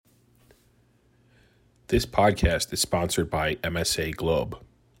This podcast is sponsored by MSA Globe.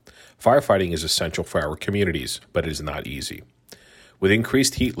 Firefighting is essential for our communities, but it is not easy. With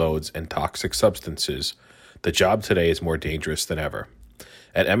increased heat loads and toxic substances, the job today is more dangerous than ever.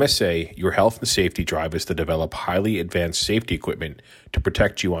 At MSA, your health and safety drive is to develop highly advanced safety equipment to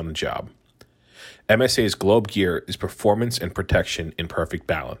protect you on the job. MSA's Globe gear is performance and protection in perfect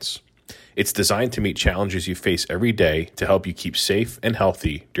balance. It's designed to meet challenges you face every day to help you keep safe and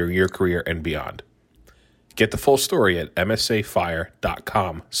healthy during your career and beyond. Get the full story at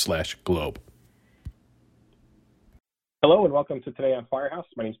msafire.com/globe. Hello and welcome to Today on Firehouse.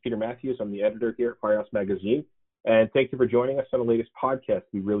 My name is Peter Matthews. I'm the editor here at Firehouse Magazine. And thank you for joining us on the latest podcast.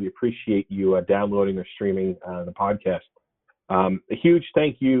 We really appreciate you downloading or streaming the podcast. A huge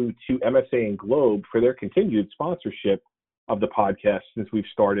thank you to MSA and Globe for their continued sponsorship of the podcast since we've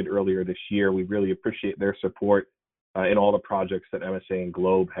started earlier this year. We really appreciate their support in all the projects that MSA and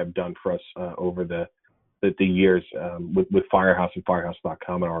Globe have done for us over the years with Firehouse and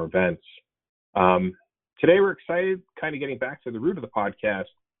firehouse.com and our events. Today we're excited, kind of getting back to the root of the podcast.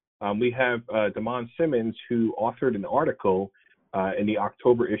 We have Demond Simmons, who authored an article in the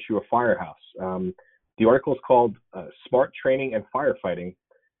October issue of Firehouse. The article is called Smart Training and Firefighting,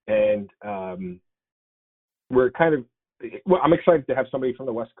 and I'm excited to have somebody from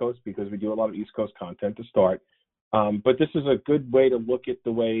the West Coast because we do a lot of East Coast content to start. But this is a good way to look at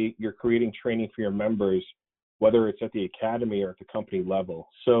the way you're creating training for your members, whether it's at the academy or at the company level.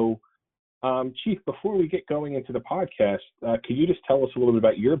 So, Chief, before we get going into the podcast, could you just tell us a little bit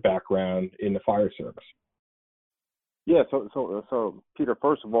about your background in the fire service? Yeah, so Peter,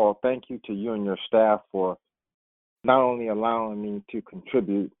 first of all, thank you to you and your staff for not only allowing me to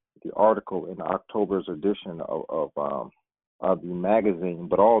contribute the article in October's edition of the magazine,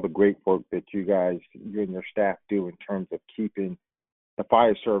 but all the great work that you and your staff do in terms of keeping the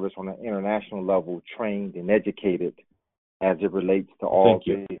fire service on an international level trained and educated as it relates to all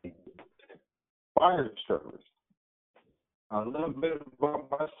the fire service. A little bit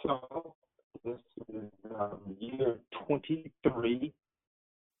about myself. This is year 23.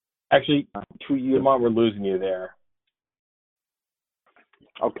 Actually, 2 years. Demond, we're losing you there.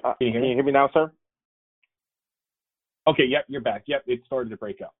 Okay, Can you hear me now, sir? Okay, yep, you're back. Yep, it started to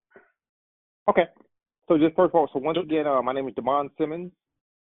break up. Okay. So just first of all, once again, my name is Demond Simmons.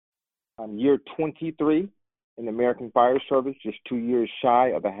 I'm year 23 in the American Fire Service, just 2 years shy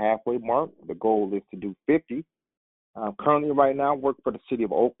of the halfway mark. The goal is to do 50. Currently, right now, I work for the city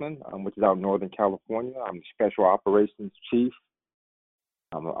of Oakland, which is out in Northern California. I'm the Special Operations Chief.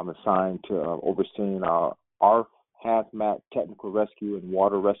 I'm assigned to overseeing our ARF, hazmat, technical rescue, and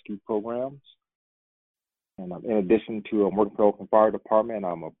water rescue programs. And in addition to working for the Oakland Fire Department,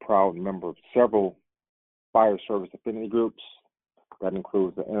 I'm a proud member of several fire service affinity groups. That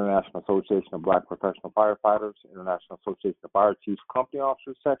includes the International Association of Black Professional Firefighters, International Association of Fire Chiefs Company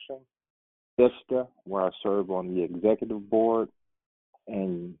Officers Section, ISTA, where I serve on the executive board,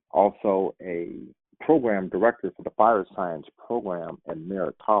 and also a program director for the Fire Science program at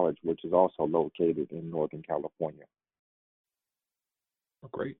Merritt College, which is also located in Northern California. Oh,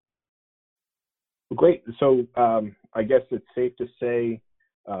 great. Well, great. So I guess it's safe to say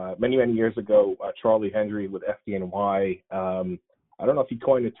many years ago, Charlie Hendry with FDNY, I don't know if he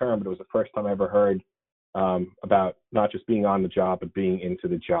coined the term, but it was the first time I ever heard about not just being on the job, but being into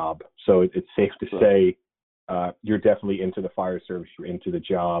the job. So it's safe to say you're definitely into the fire service, you're into the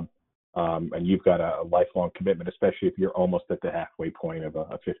job, and you've got a lifelong commitment, especially if you're almost at the halfway point of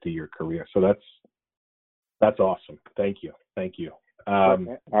a 50-year career. So that's awesome. Thank you. I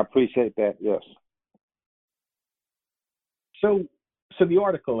appreciate that, yes. So the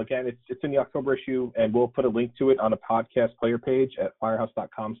article, again, it's in the October issue, and we'll put a link to it on the podcast player page at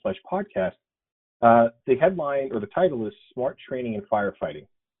firehouse.com/podcast. The headline or the title is Smart Training and Firefighting.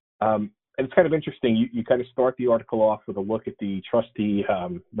 And it's kind of interesting. You kind of start the article off with a look at the trusty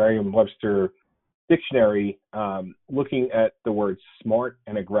Merriam-Webster dictionary, looking at the words smart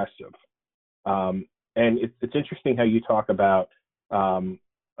and aggressive. And it's interesting how you talk about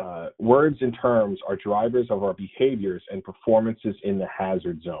words and terms are drivers of our behaviors and performances in the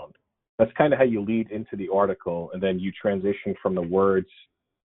hazard zone. That's kind of how you lead into the article, and then you transition from the words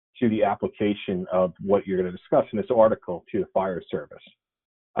to the application of what you're going to discuss in this article to the fire service.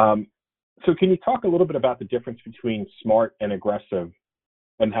 So can you talk a little bit about the difference between smart and aggressive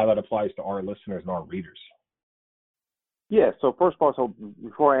and how that applies to our listeners and our readers? Yeah, so first of all,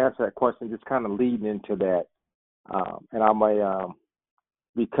 before I answer that question, just kind of leading into that, and I'm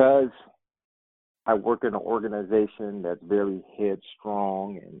because I work in an organization that's very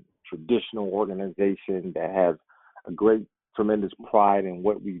headstrong and traditional organization that has a great, tremendous pride in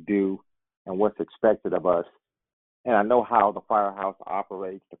what we do. and what's expected of us. And I know how the firehouse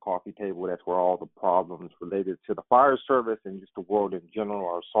operates, the coffee table. That's where all the problems related to the fire service and just the world in general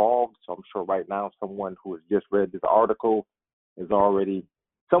are solved. So I'm sure right now someone who has just read this article is already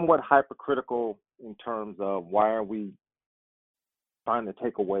somewhat hypercritical in terms of why are we trying to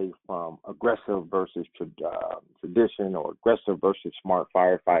take away from aggressive versus tradition, or aggressive versus smart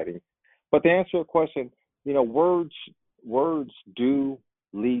firefighting. But to answer your question, words do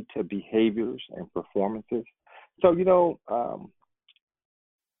lead to behaviors and performances. So,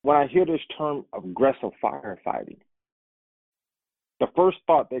 when I hear this term aggressive firefighting, the first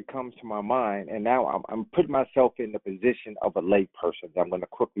thought that comes to my mind, and now I'm putting myself in the position of a lay person. I'm going to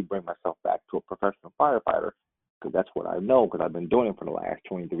quickly bring myself back to a professional firefighter, because that's what I know, because I've been doing it for the last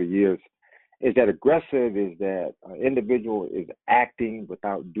 23 years, is that aggressive is that an individual is acting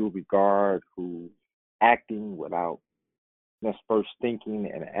without due regard, who's acting without first thinking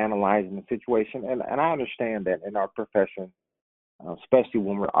and analyzing the situation. And I understand that in our profession, especially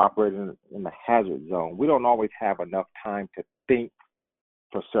when we're operating in the hazard zone, we don't always have enough time to think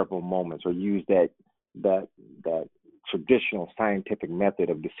for several moments or use that traditional scientific method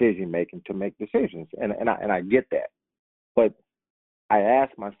of decision making to make decisions. And I get that. But I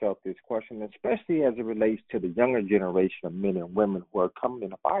ask myself this question, especially as it relates to the younger generation of men and women who are coming in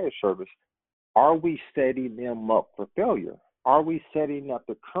the fire service. Are we setting them up for failure? Are we setting up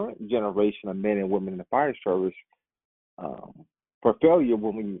the current generation of men and women in the fire service for failure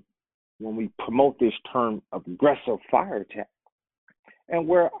when we promote this term of aggressive fire attack? And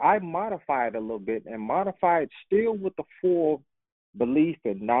where I modify it a little bit, and modify it still with the full belief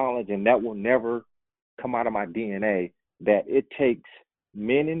and knowledge, and that will never come out of my DNA, that it takes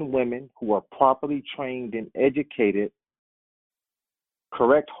men and women who are properly trained and educated,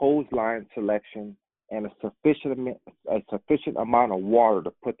 correct hose line selection, and a sufficient amount of water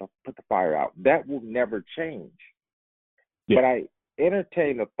to put the fire out. That will never change. Yeah. But I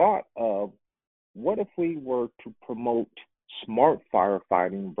entertain the thought of, what if we were to promote smart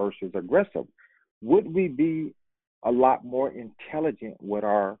firefighting versus aggressive? Would we be a lot more intelligent with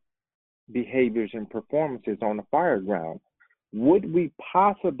our behaviors and performances on the fireground? Would we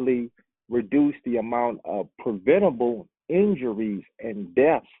possibly reduce the amount of preventable injuries and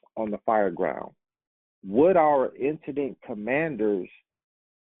deaths on the fireground? Would our incident commanders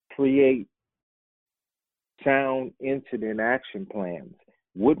create sound incident action plans?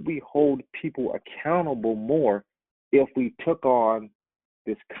 Would we hold people accountable more if we took on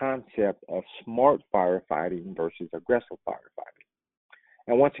this concept of smart firefighting versus aggressive firefighting?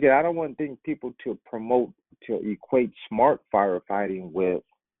 And once again, I don't want people to equate smart firefighting with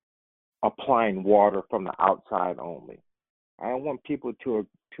applying water from the outside only. I don't want people to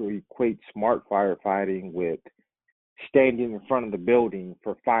equate smart firefighting with standing in front of the building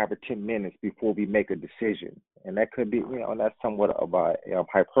for 5 or 10 minutes before we make a decision. And that could be, that's somewhat of a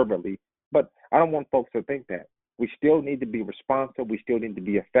hyperbole, but I don't want folks to think that. We still need to be responsive. We still need to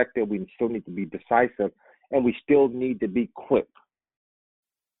be effective. We still need to be decisive, and we still need to be quick.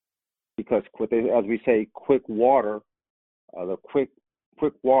 Because, as we say, quick water, the quick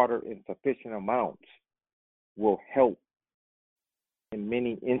water in sufficient amounts will help in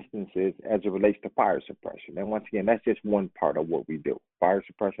many instances as it relates to fire suppression. And once again, that's just one part of what we do. Fire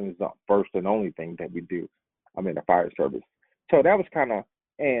suppression is the first and only thing that we do in the fire service. So that was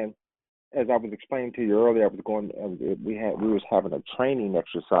and as I was explaining to you earlier, we was having a training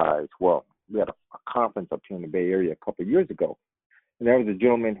exercise. Well, we had a conference up here in the Bay Area a couple of years ago, and there was a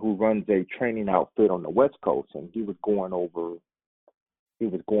gentleman who runs a training outfit on the West Coast, and he was going over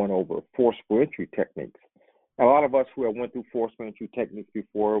forcible entry techniques. A lot of us who have went through forcible entry techniques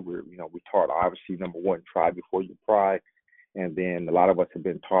before, we taught, obviously, number one, try before you pry, and then a lot of us have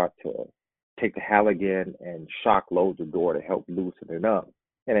been taught to take the Halligan and shock load the door to help loosen it up.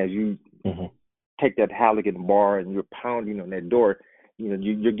 And as you take that Halligan bar and you're pounding on that door,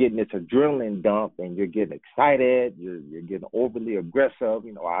 you're getting this adrenaline dump, and you're getting excited. You're getting overly aggressive.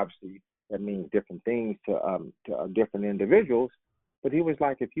 Obviously that means different things to different individuals. But he was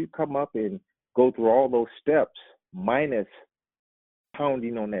like, if you come up and go through all those steps minus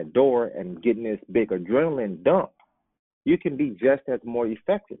pounding on that door and getting this big adrenaline dump, you can be just as more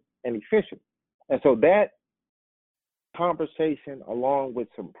effective and efficient. And so that conversation, along with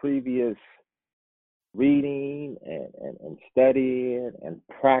some previous reading and studying and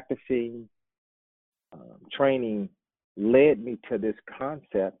practicing training, led me to this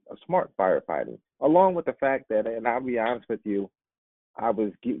concept of smart firefighting, along with the fact that, and I'll be honest with you, I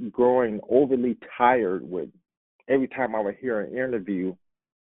was growing overly tired with every time I would hear an interview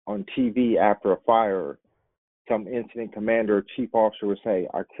on TV after a fire, some incident commander or chief officer would say,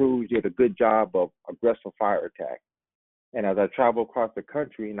 our crews did a good job of aggressive fire attack. And as I travel across the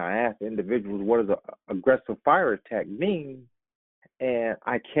country and I ask individuals, what does an aggressive fire attack mean? And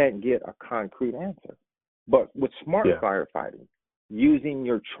I can't get a concrete answer. But with smart firefighting, using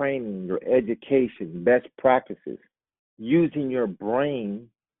your training, your education, best practices, using your brain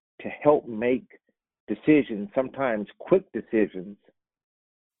to help make decisions, sometimes quick decisions,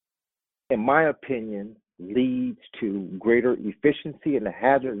 in my opinion, leads to greater efficiency in the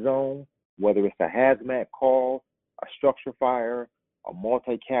hazard zone, whether it's a hazmat call, a structure fire, a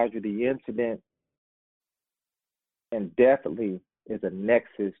multi-casualty incident, and definitely is a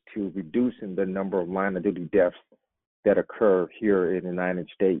nexus to reducing the number of line-of-duty deaths that occur here in the United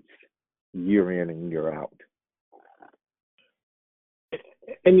States year in and year out.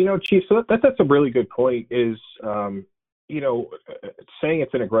 And, Chief, so that's a really good point is, saying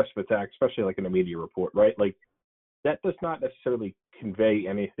it's an aggressive attack, especially like in a media report, right? Like that does not necessarily convey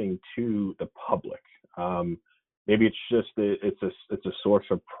anything to the public. Maybe it's just it's a source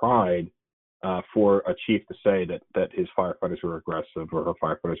of pride for a chief to say that his firefighters were aggressive or her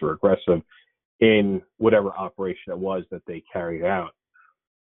firefighters were aggressive in whatever operation it was that they carried out.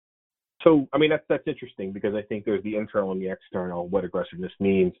 So, I mean, that's interesting because I think there's the internal and the external, what aggressiveness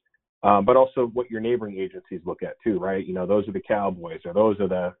means, but also what your neighboring agencies look at too, right? Those are the cowboys, or those are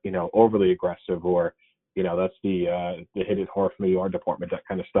the, overly aggressive, or, that's the hit it horse from the yard department, that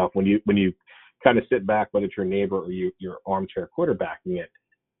kind of stuff. When you kind of sit back, whether it's your neighbor or your armchair quarterbacking it.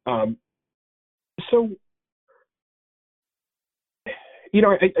 So,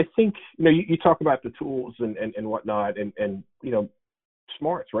 I think, you talk about the tools and whatnot and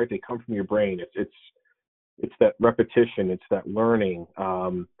smarts, right? They come from your brain. It's that repetition. It's that learning.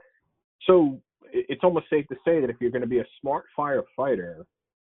 So it's almost safe to say that if you're going to be a smart firefighter,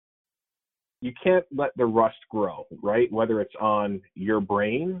 you can't let the rust grow, right? Whether it's on your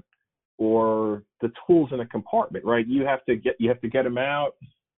brain or the tools in a compartment, right? You have to get them out.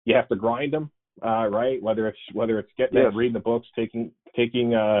 You have to grind them, right? Whether it's getting out, reading the books, taking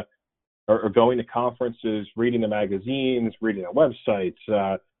or going to conferences, reading the magazines, reading the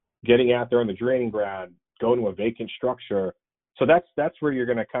websites, getting out there on the training ground, going to a vacant structure. So that's where you're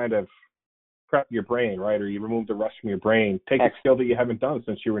going to kind of prep your brain, right? Or you remove the rust from your brain, take a skill that you haven't done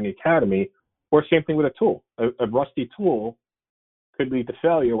since you were in the academy, or same thing with a tool. A rusty tool could lead to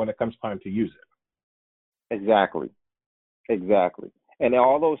failure when it comes time to use it. Exactly. And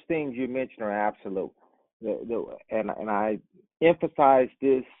all those things you mentioned are absolute. And I emphasize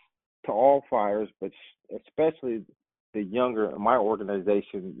this to all fires, but especially the younger, my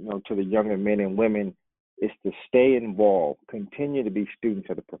organization, to the younger men and women, is to stay involved, continue to be students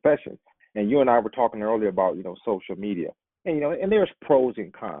of the profession. And you and I were talking earlier about, social media. And, and there's pros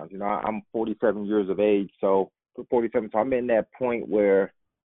and cons. I'm 47 years of age, so I'm in that point where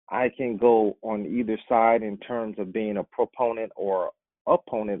I can go on either side in terms of being a proponent or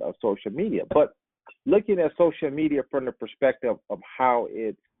opponent of social media. But looking at social media from the perspective of how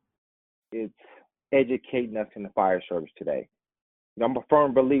it's educating us in the fire service today. I'm a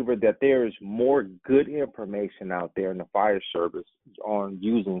firm believer that there is more good information out there in the fire service on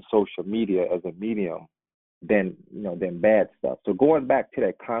using social media as a medium than bad stuff. So going back to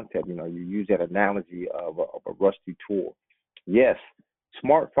that concept, you use that analogy of a rusty tool. Yes,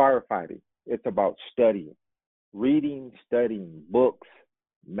 smart firefighting. It's about studying, studying books,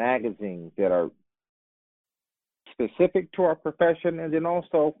 magazines that are specific to our profession, and then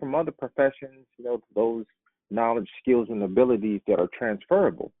also from other professions, those knowledge, skills, and abilities that are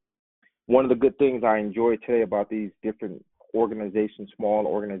transferable. One of the good things I enjoy today about these different organizations, small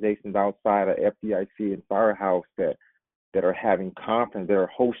organizations outside of FDIC and Firehouse that are having conferences, that are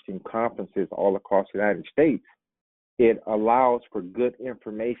hosting conferences all across the United States, it allows for good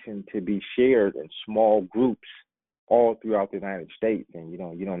information to be shared in small groups all throughout the United States. And,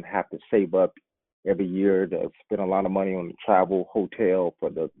 you don't have to save up every year to spend a lot of money on the travel, hotel for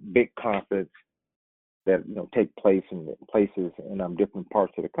the big conference that, take place in places in different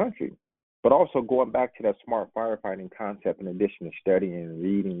parts of the country. But also going back to that smart firefighting concept in addition to studying,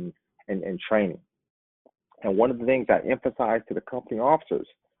 reading, and training. And one of the things I emphasize to the company officers,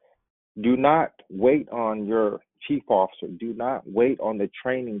 do not wait on your chief officer. Do not wait on the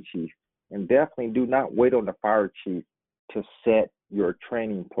training chief. And definitely do not wait on the fire chief to set your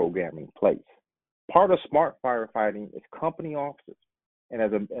training program in place. Part of smart firefighting is company officers. And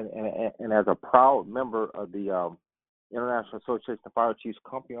as a proud member of the International Association of Fire Chiefs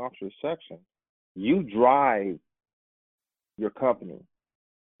Company Officers section, you drive your company.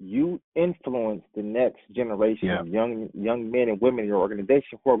 You influence the next generation of young men and women in your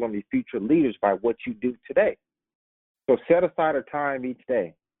organization who are going to be future leaders by what you do today. So set aside a time each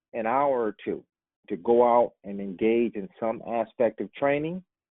day, an hour or two, to go out and engage in some aspect of training.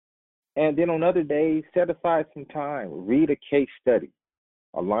 And then on other days, set aside some time, read a case study,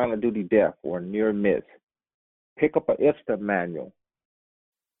 a line of duty death or a near miss. Pick up an IFTA manual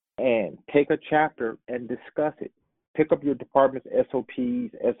and take a chapter and discuss it. Pick up your department's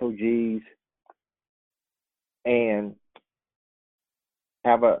SOPs, SOGs, and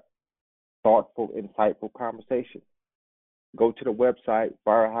have a thoughtful, insightful conversation. Go to the website,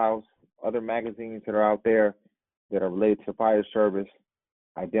 Firehouse, other magazines that are out there that are related to the fire service,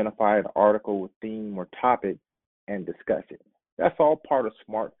 identify an article with theme or topic, and discuss it. That's all part of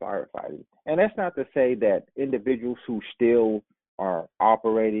smart firefighting. And that's not to say that individuals who still are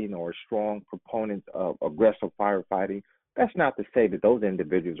operating or strong proponents of aggressive firefighting, that's not to say that those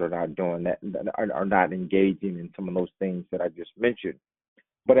individuals are not doing that, are not engaging in some of those things that I just mentioned.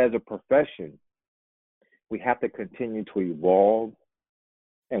 But as a profession, we have to continue to evolve,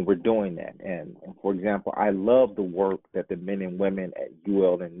 and we're doing that. And for example, I love the work that the men and women at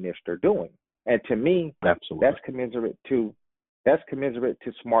UL and NIST are doing. And to me, Absolutely. that's commensurate to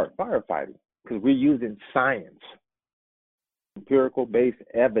smart firefighting, because we're using science, empirical-based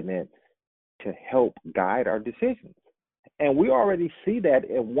evidence to help guide our decisions. And we already see that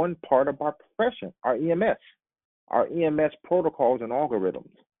in one part of our profession, our EMS protocols and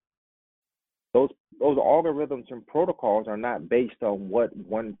algorithms. Those algorithms and protocols are not based on what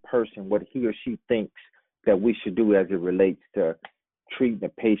one person, what he or she thinks that we should do as it relates to treating a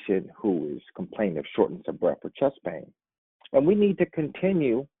patient who is complaining of shortness of breath or chest pain. And we need to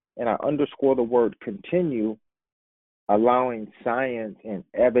continue, and I underscore the word continue, allowing science and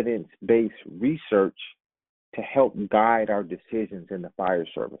evidence-based research to help guide our decisions in the fire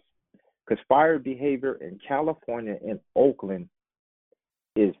service. Because fire behavior in California and Oakland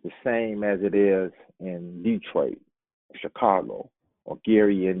is the same as it is in Detroit, Chicago, or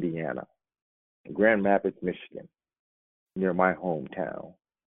Gary, Indiana, Grand Rapids, Michigan, near my hometown,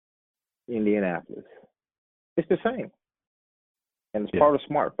 Indianapolis. It's the same. And as part of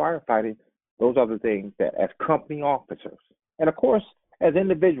smart firefighting, those are the things that as company officers, and of course, as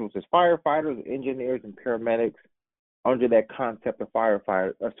individuals, as firefighters, engineers, and paramedics, under that concept of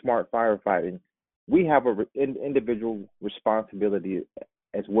smart firefighting, we have an individual responsibility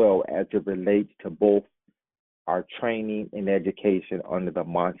as well as it relates to both our training and education under the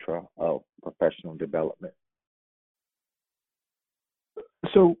mantra of professional development.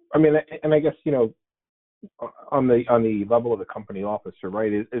 So, I mean, and I guess, you know, on the level of the company officer,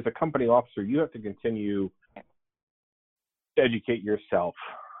 right, as a company officer, you have to continue to educate yourself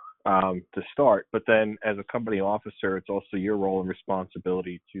to start, but then as a company officer, it's also your role and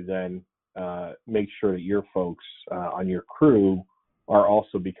responsibility to then make sure that your folks on your crew are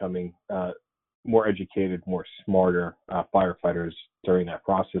also becoming more educated, more smarter firefighters during that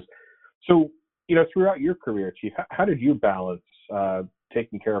process. So, you know, throughout your career, Chief, how did you balance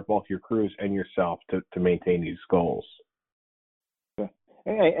taking care of both your crews and yourself to maintain these goals?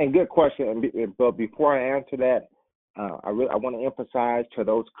 And good question. But before I answer that, I want to emphasize to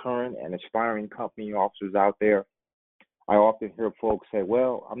those current and aspiring company officers out there, I often hear folks say,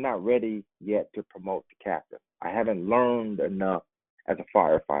 well, I'm not ready yet to promote to captain. I haven't learned enough as a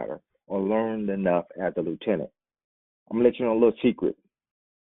firefighter or learned enough as a lieutenant. I'm going to let you know a little secret.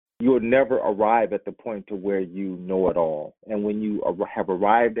 You will never arrive at the point to where you know it all. And when you have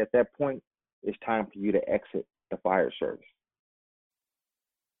arrived at that point, it's time for you to exit the fire service.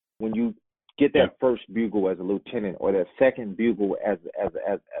 When you get that first bugle as a lieutenant or that second bugle as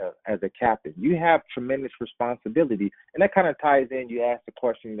a captain, you have tremendous responsibility. And that kind of ties in, you ask the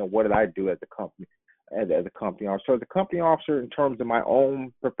question, you know, what did I do as a company, as a company officer? So as a company officer, in terms of my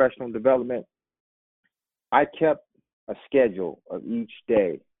own professional development, I kept a schedule of each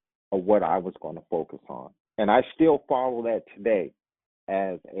day of what I was going to focus on. And I still follow that today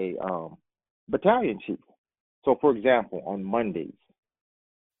as a battalion chief. So for example, on Mondays,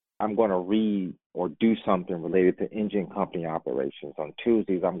 I'm going to read or do something related to engine company operations. On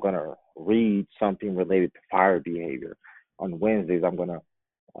Tuesdays, I'm going to read something related to fire behavior. On Wednesdays, I'm going to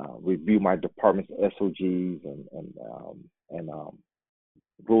review my department's SOGs and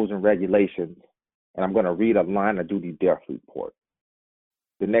rules and regulations, and I'm going to read a line of duty death report.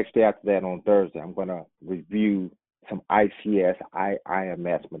 The next day after that, on Thursday, I'm going to review some ICS,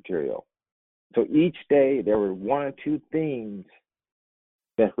 IMS material. So each day, there were one or two things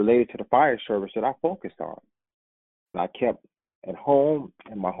that's related to the fire service that I focused on. And I kept at home,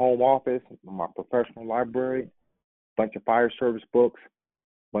 in my home office, in my professional library, a bunch of fire service books,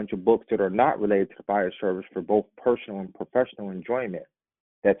 a bunch of books that are not related to the fire service for both personal and professional enjoyment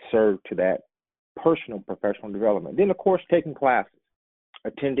that serve to that personal professional development. Then, of course, taking classes,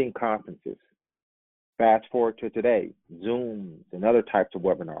 attending conferences. Fast forward to today, Zooms and other types of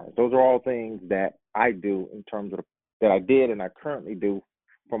webinars. Those are all things that I do in terms of that I did and I currently do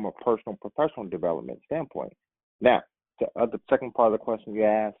from a personal professional development standpoint. Now, the second part of the question you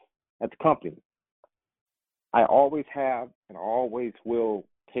asked, at the company, I always have and always will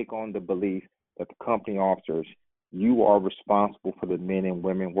take on the belief that the company officers, you are responsible for the men and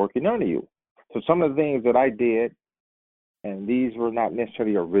women working under you. So some of the things that I did, and these were not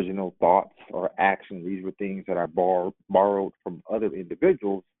necessarily original thoughts or actions. These were things that I borrowed from other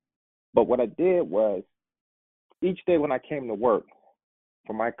individuals. But what I did was each day when I came to work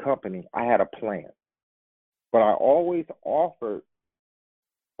for my company, I had a plan. But I always offered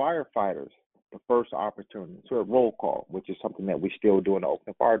firefighters the first opportunity. So a roll call, which is something that we still do in the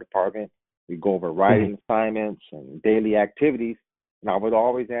Oakland Fire Department. We go over riding assignments and daily activities. And I would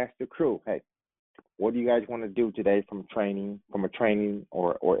always ask the crew, hey, what do you guys want to do today from a training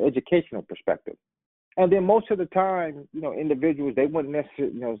or educational perspective? And then most of the time, individuals, they wouldn't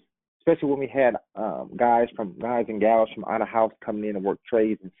necessarily, especially when we had guys and gals from out of house coming in and work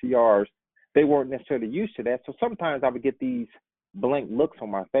trades and CRs, they weren't necessarily used to that. So sometimes I would get these blank looks on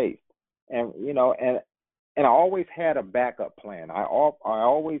my face. And, and I always had a backup plan. I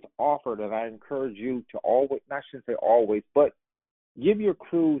always offered, and I encourage you to always, I shouldn't say always, but give your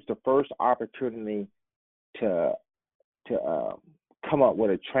crews the first opportunity to come up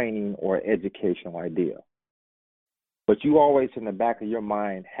with a training or educational idea. But you always, in the back of your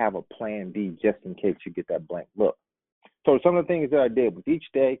mind, have a plan B just in case you get that blank look. So some of the things that I did with each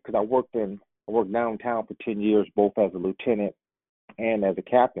day, because I worked downtown for 10 years, both as a lieutenant and as a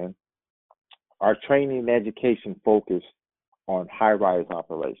captain, our training and education focused on high-rise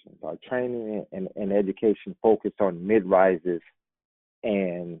operations. Our training and education focused on mid-rises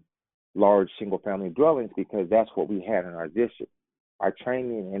and large single-family dwellings because that's what we had in our district. Our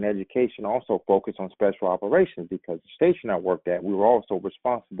training and education also focused on special operations because the station I worked at, we were also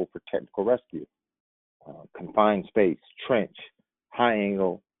responsible for technical rescue, confined space, trench, high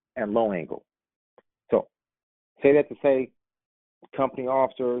angle, and low angle. So say that to say, company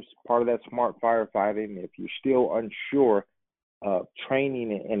officers, part of that smart firefighting, if you're still unsure of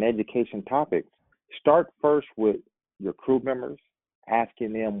training and education topics, start first with your crew members,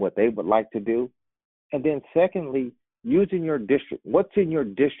 asking them what they would like to do. And then secondly, using your district. What's in your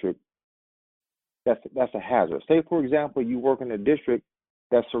district that's a hazard? Say, for example, you work in a district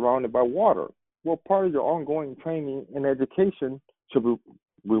that's surrounded by water. Well, part of your ongoing training and education should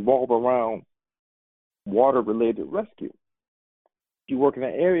revolve around water-related rescue. You work in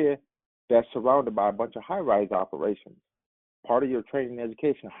an area that's surrounded by a bunch of high-rise operations. Part of your training and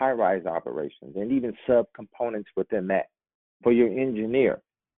education, high-rise operations, and even sub-components within that. For your engineer,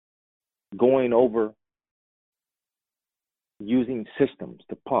 going over using systems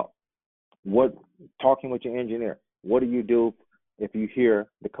to pump. Talking with your engineer. What do you do if you hear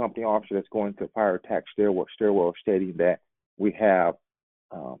the company officer that's going to fire attack stairwell stating that we have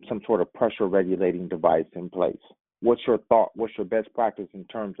some sort of pressure regulating device in place? What's your thought? What's your best practice in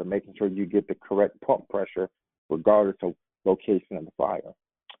terms of making sure you get the correct pump pressure regardless of location of the fire?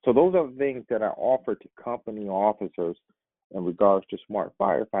 So those are the things that I offer to company officers in regards to smart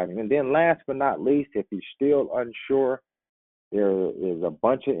firefighting. And then last but not least, if you're still unsure, there is a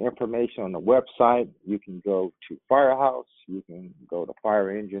bunch of information on the website. You can go to Firehouse. You can go to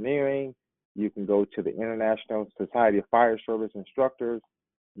Fire Engineering. You can go to the International Society of Fire Service Instructors.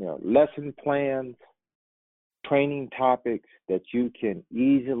 Lesson plans, training topics that you can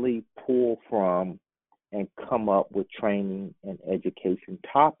easily pull from and come up with training and education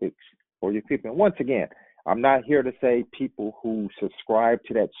topics for your people. And once again, I'm not here to say people who subscribe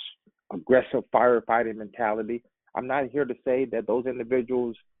to that aggressive firefighting mentality, I'm not here to say that those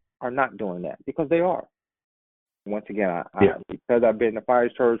individuals are not doing that, because they are. Once again, because I've been in the fire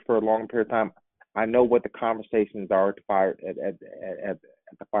service for a long period of time, I know what the conversations are at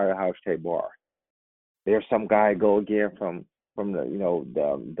the firehouse table are. There's some guy go again from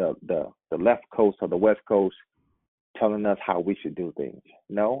the left coast or the west coast telling us how we should do things.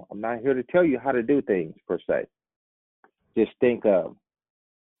 No, I'm not here to tell you how to do things per se. Just think of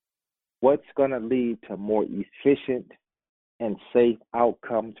what's going to lead to more efficient and safe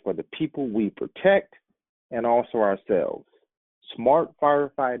outcomes for the people we protect and also ourselves. Smart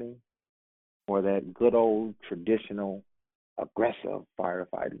firefighting or that good old traditional aggressive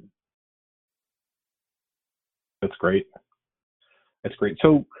firefighting. That's great. That's great.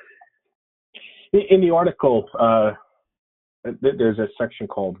 So in the article, there's a section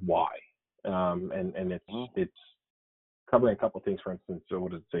called Why, and it's covering a couple of things. For instance, so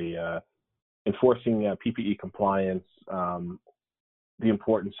what is enforcing PPE compliance, the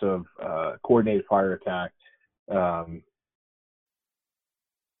importance of coordinated fire attack, the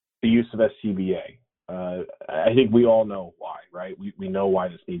use of SCBA. I think we all know why, right? We know why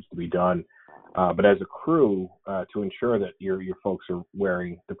this needs to be done. But as a crew, to ensure that your folks are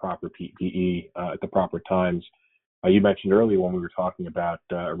wearing the proper PPE at the proper times. You mentioned earlier when we were talking about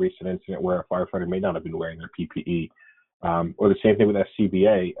a recent incident where a firefighter may not have been wearing their PPE, or the same thing with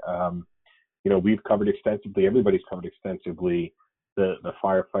SCBA. We've covered extensively. Everybody's covered extensively the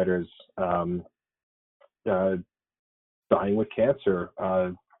firefighters dying with cancer,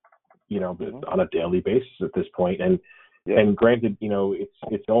 on a daily basis at this point. And granted,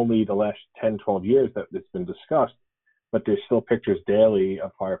 it's only the last 10, 12 years that it's been discussed, but there's still pictures daily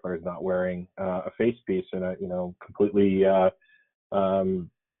of firefighters not wearing a face piece in a, completely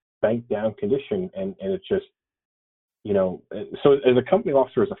banked down condition. And it's just, so as a company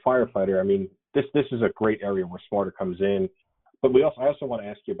officer, as a firefighter, I mean, this is a great area where SMARTER comes in. But I also want to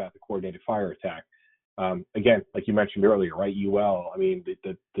ask you about the coordinated fire attack. Again, like you mentioned earlier, right? UL. I mean,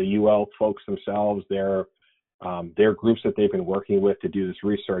 the UL folks themselves, their groups that they've been working with to do this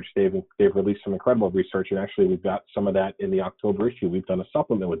research, they've released some incredible research, and actually we've got some of that in the October issue. We've done a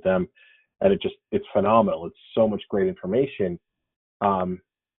supplement with them, and it's phenomenal. It's so much great information.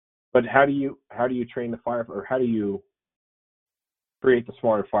 But how do you train the firefighter, or how do you create the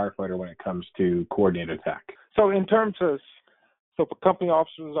smarter firefighter when it comes to coordinated attack? So for company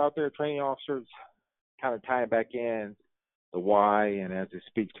officers out there, training officers, kind of tie it back in the why, and as it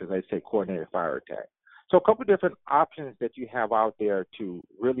speaks to, let's say, coordinated fire attack. So a couple of different options that you have out there to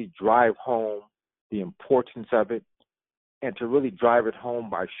really drive home the importance of it, and to really drive it home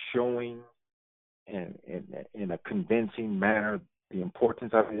by showing in a convincing manner the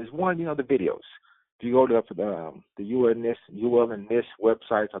importance of it is, one, the videos. If you go to the UL and NIST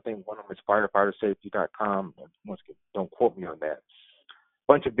websites, I think one of them is firefightersafety.com. Once again, don't quote me on that.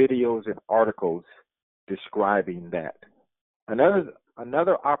 Bunch of videos and articles describing that.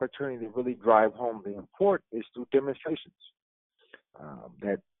 Another opportunity to really drive home the importance is through demonstrations.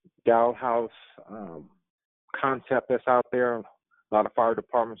 That dollhouse concept that's out there, a lot of fire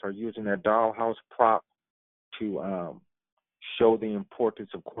departments are using that dollhouse prop to show the importance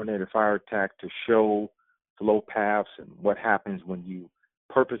of coordinated fire attack, to show flow paths and what happens when you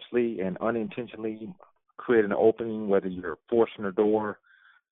purposely and unintentionally create an opening, whether you're forcing a door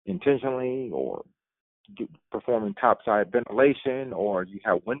intentionally or performing topside ventilation, or you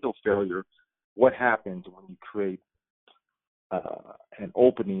have window failure. What happens when you create an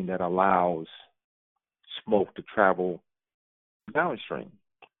opening that allows smoke to travel downstream,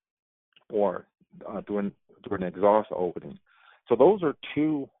 or through an exhaust opening? So those are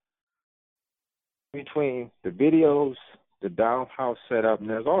two, between the videos, the dollhouse setup, and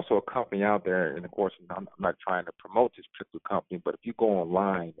there's also a company out there, and of course I'm not trying to promote this particular company, but if you go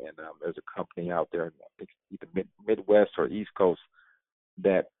online, and there's a company out there, either Midwest or East Coast,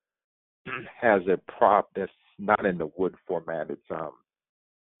 that has a prop that's not in the wood format, it's a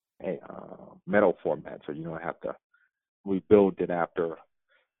metal format, so you don't have to rebuild it after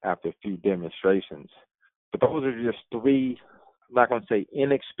a few demonstrations. But those are just three, I'm not going to say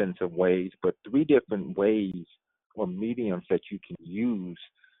inexpensive ways, but three different ways or mediums that you can use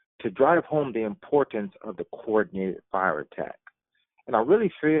to drive home the importance of the coordinated fire attack. And I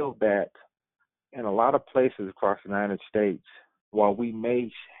really feel that in a lot of places across the United States, while we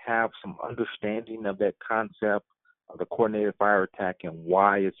may have some understanding of that concept of the coordinated fire attack and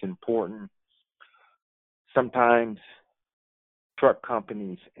why it's important, sometimes truck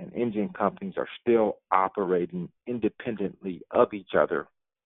companies and engine companies are still operating independently of each other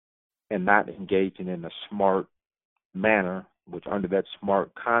and not engaging in a smart manner, which under that SMART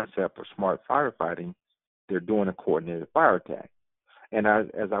concept or smart firefighting, they're doing a coordinated fire attack. And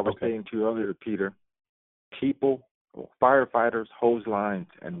as I was saying to you earlier, Peter, people, firefighters, hose lines,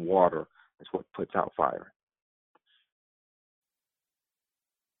 and water is what puts out fire.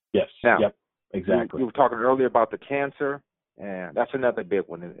 Yes. Now, yep. Exactly. You were talking earlier about the cancer, and that's another big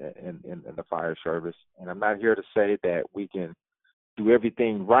one in the fire service. And I'm not here to say that we can do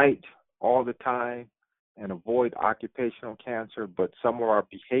everything right all the time and avoid occupational cancer, but some of our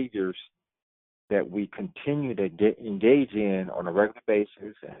behaviors that we continue to engage in on a regular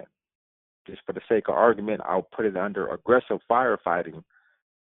basis, and just for the sake of argument, I'll put it under aggressive firefighting.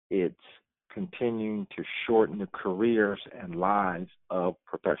 It's continuing to shorten the careers and lives of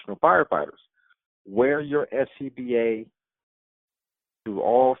professional firefighters. Wear your SCBA through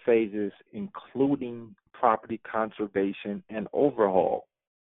all phases, including property conservation and overhaul.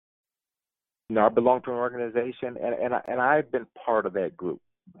 I belong to an organization, and I've been part of that group.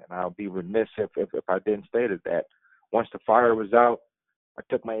 And I'll be remiss if I didn't state it, that once the fire was out, I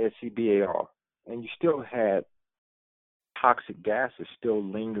took my SCBA off. And you still had toxic gases still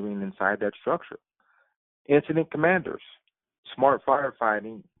lingering inside that structure. Incident commanders, smart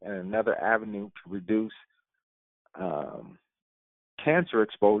firefighting, and another avenue to reduce cancer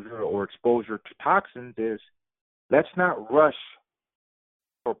exposure or exposure to toxins is, let's not rush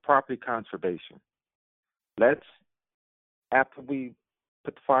for property conservation. Let's, after we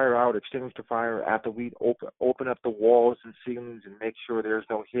put the fire out, extinguish the fire, after we open up the walls and ceilings and make sure there's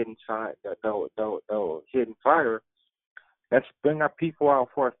no hidden no hidden fire, let's bring our people out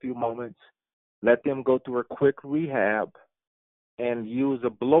for a few moments, let them go through a quick rehab, and use a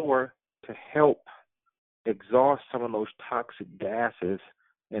blower to help exhaust some of those toxic gases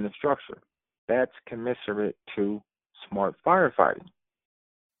in the structure. That's commensurate to smart firefighting.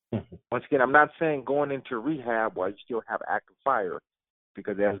 Once again, I'm not saying going into rehab while you still have active fire,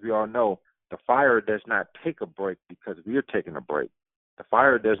 because as we all know, the fire does not take a break because we're taking a break. The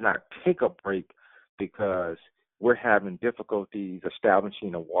fire does not take a break because we're having difficulties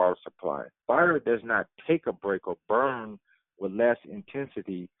establishing a water supply. Fire does not take a break or burn with less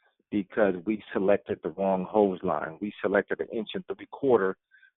intensity because we selected the wrong hose line. We selected an 1 3/4,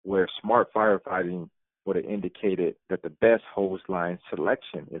 where smart firefighting would have indicated that the best hose line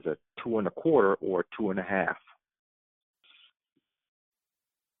selection is a 2 1/4 or 2 1/2.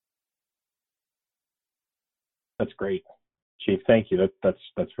 That's great, Chief. Thank you.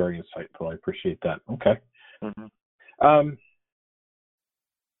 That's very insightful. I appreciate that. Okay. Mm-hmm.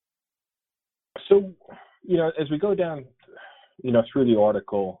 So, as we go down, through the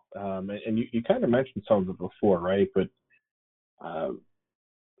article, and you kind of mentioned some of it before, right? But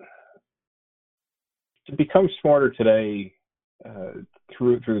to become smarter today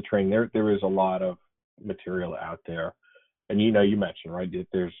through the training, there is a lot of material out there, and you mentioned, right?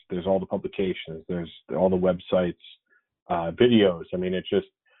 There's all the publications, there's all the websites, videos. I mean, it's just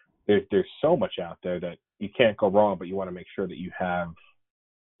there's so much out there that you can't go wrong, but you want to make sure that you have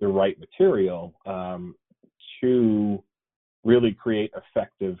the right material to really create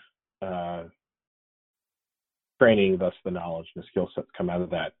effective training, thus the knowledge and the skill sets come out of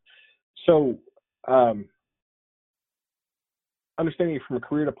that. So, understanding from a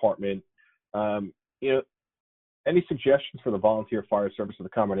career department, any suggestions for the volunteer fire service or the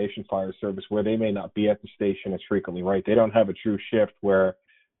combination fire service where they may not be at the station as frequently, right? They don't have a true shift where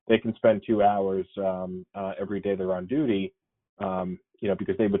they can spend 2 hours every day they're on duty,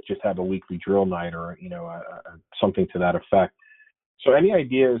 because they would just have a weekly drill night or, something to that effect. So any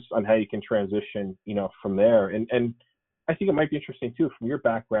ideas on how you can transition, from there? And I think it might be interesting too, from your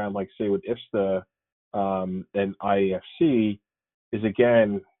background, like say with IFSTA and IAFC, is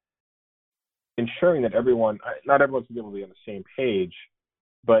again, ensuring that not everyone's going to be on the same page,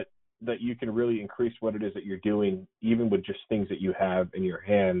 but that you can really increase what it is that you're doing, even with just things that you have in your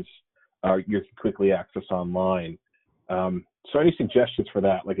hands, you can quickly access online. So any suggestions for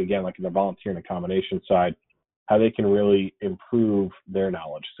that, like in the volunteer and the combination side, how they can really improve their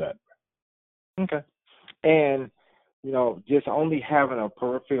knowledge set? Okay. And, just only having a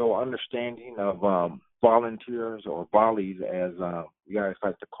peripheral understanding of volunteers or volleys, as you guys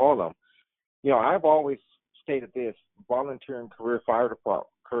like to call them, I've always stated this: volunteer and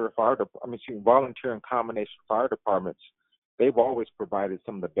volunteer and combination fire departments, they've always provided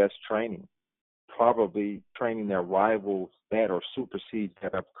some of the best training, probably training their rivals that or supersedes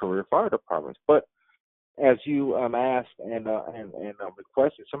that of career fire departments. But as you asked and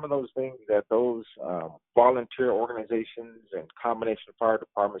requested, some of those things that those volunteer organizations and combination fire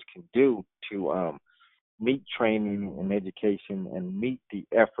departments can do to meet training and education and meet the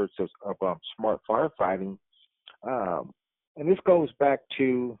efforts of smart firefighting. And this goes back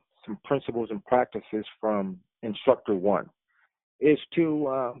to some principles and practices from Instructor 1, is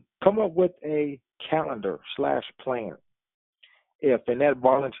to come up with a calendar/plan. If in that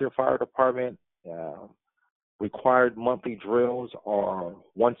volunteer fire department required monthly drills are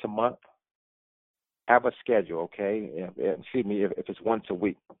once a month, have a schedule, okay? If it's once a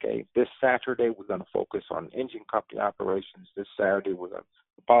week, okay? This Saturday, we're going to focus on engine company operations. The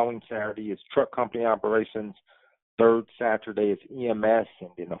following Saturday is truck company operations. Third Saturday is EMS. And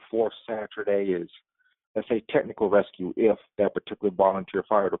then the fourth Saturday is, let's say, technical rescue, if that particular volunteer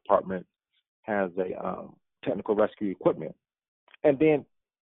fire department has a technical rescue equipment. And then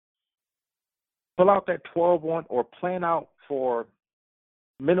pull out that 12-1 or plan out for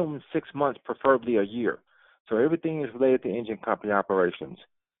minimum 6 months, preferably a year. So everything is related to engine company operations.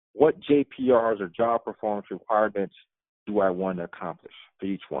 What JPRs or job performance requirements do I want to accomplish for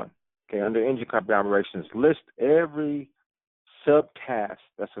each one? Okay, under engine company operations, list every subtasks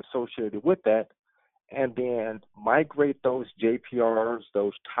that's associated with that, and then migrate those JPRs,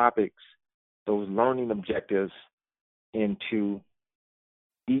 those topics, those learning objectives into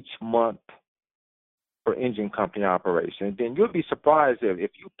each month for engine company operation. And then you'll be surprised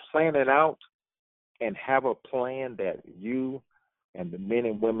if you plan it out and have a plan that you and the men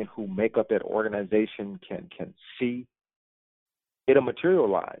and women who make up that organization can see, it'll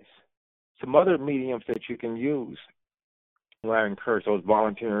materialize. Some other mediums that you can use, where I encourage those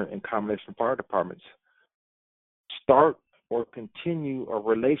volunteer and combination fire departments, start or continue a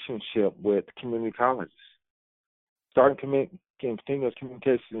relationship with community colleges. Start continuous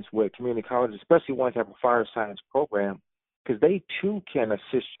communications with community colleges, especially ones that have a fire science program, because they too can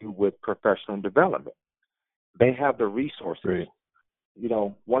assist you with professional development. They have the resources. Right. You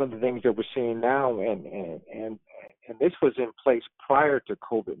know, one of the things that we're seeing now, and this was in place prior to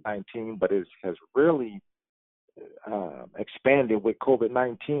COVID-19, but it has really expanded with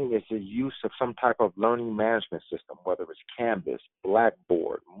COVID-19, is the use of some type of learning management system, whether it's Canvas,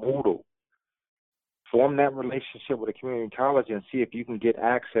 Blackboard, Moodle. Form that relationship with a community college and see if you can get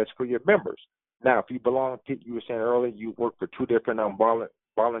access for your members. Now, if you belong, you were saying earlier, you work for two different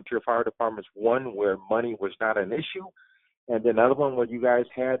volunteer fire departments, one where money was not an issue, and then another one where you guys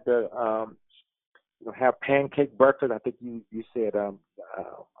had to have pancake breakfast. I think you said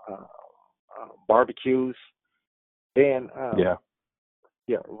barbecues. Then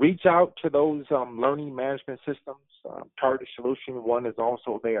reach out to those learning management systems. Target Solution One is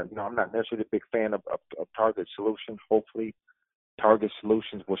also there. You know, I'm not necessarily a big fan of Target Solutions. Hopefully, Target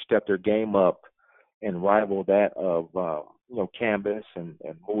Solutions will step their game up and rival that of Canvas and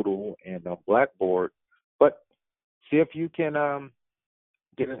Moodle and Blackboard. But see if you can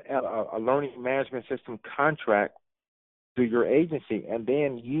get a learning management system contract through your agency, and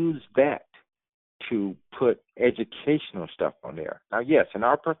then use that to put educational stuff on there. Now, yes, in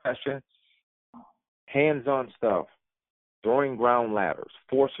our profession, hands-on stuff, throwing ground ladders,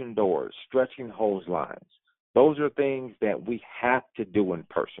 forcing doors, stretching hose lines, those are things that we have to do in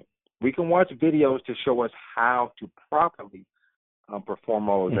person. We can watch videos to show us how to properly perform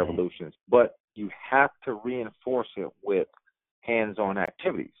all those evolutions, but you have to reinforce it with hands-on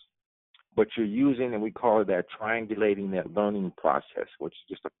activities. But you're using, and we call it that triangulating that learning process, which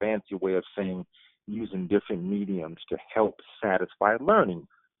is just a fancy way of saying using different mediums to help satisfy learning.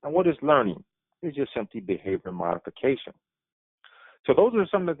 And what is learning? It's just simply behavior modification. So those are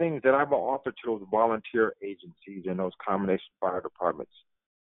some of the things that I've offered to those volunteer agencies and those combination fire departments.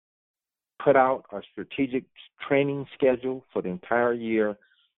 Put out a strategic training schedule for the entire year.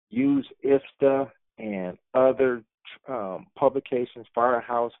 Use IFSTA and other publications,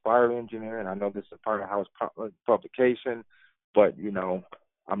 Firehouse, Fire Engineering. I know this is a Firehouse publication, but,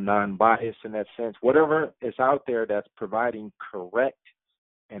 I'm non-biased in that sense. Whatever is out there that's providing correct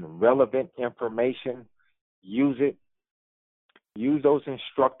and relevant information, use it. Use those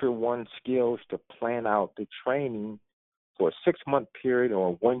instructor one skills to plan out the training for a 6-month period or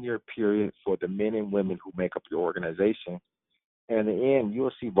a 1-year period for the men and women who make up your organization. And in the end,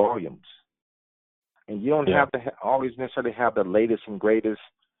 you'll see volumes. And you don't have to always necessarily have the latest and greatest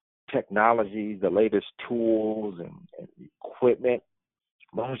technologies, the latest tools and equipment,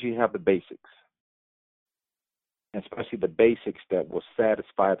 as long as you have the basics, and especially the basics that will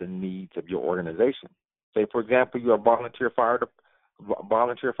satisfy the needs of your organization. Say, for example, you're a volunteer fire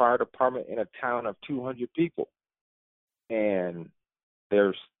department in a town of 200 people, and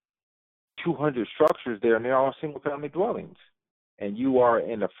there's 200 structures there, and they're all single-family dwellings, and you are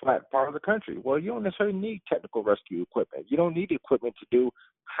in a flat part of the country. Well, you don't necessarily need technical rescue equipment. You don't need equipment to do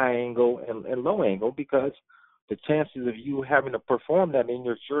high angle and low angle, because the chances of you having to perform that in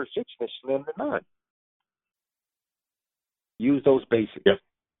your jurisdiction is slim to none. Use those basics. Yep.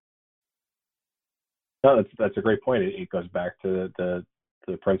 No, that's a great point. It goes back to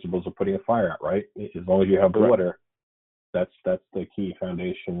the principles of putting a fire out, right? As long as you have the water, that's the key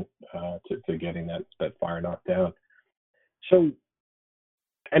foundation to getting that fire knocked down. So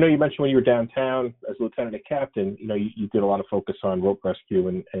I know you mentioned when you were downtown as lieutenant and captain, you did a lot of focus on rope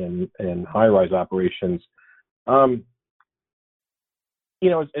rescue and high-rise operations. As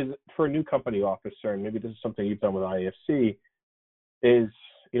for a new company officer, and maybe this is something you've done with IFC, is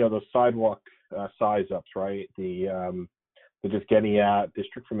those sidewalk size ups, right? The just getting out,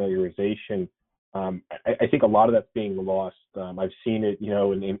 district familiarization. I think a lot of that's being lost. I've seen it,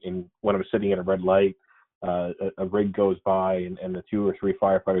 in when I'm sitting at a red light, a rig goes by, and the 2 or 3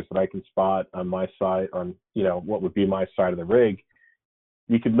 firefighters that I can spot on my side, on what would be my side of the rig,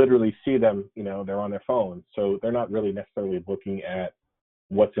 you could literally see them. They're on their phones, so they're not really necessarily looking at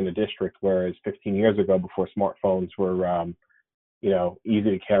what's in the district. Whereas 15 years ago, before smartphones were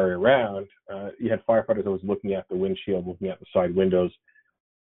easy to carry around, you had firefighters always looking at the windshield, looking at the side windows.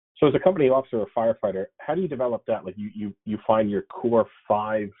 So as a company officer or firefighter, how do you develop that? Like you find your core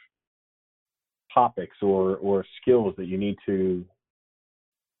 5 topics or skills that you need to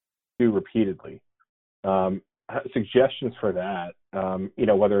do repeatedly. Suggestions for that,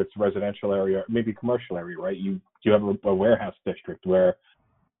 whether it's residential area or maybe commercial area, right? You have a warehouse district where,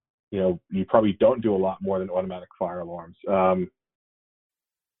 you probably don't do a lot more than automatic fire alarms.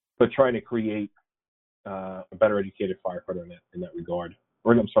 But trying to create a better educated firefighter in that regard,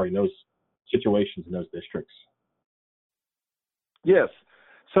 or I'm sorry, in those situations in those districts. Yes.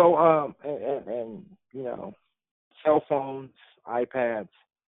 So, cell phones, iPads,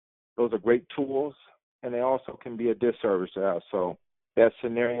 those are great tools, and they also can be a disservice to us. So that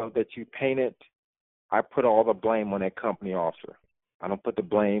scenario that you painted, I put all the blame on that company officer. I don't put the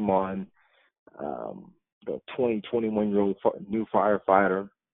blame on the 20, 21-year-old new firefighter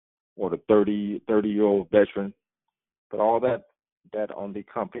or the 30-year-old veteran, but all that on the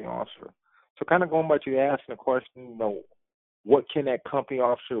company officer. So kind of going back to you asking the question, what can that company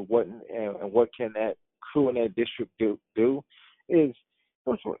officer, what can that crew in that district do is,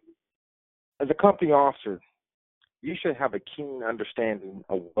 first of all, as a company officer, you should have a keen understanding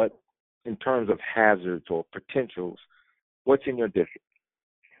of what, in terms of hazards or potentials, what's in your district.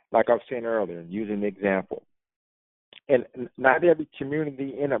 Like I was saying earlier, using the example. And not every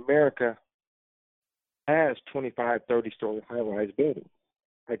community in America has 25, 30-story high-rise buildings.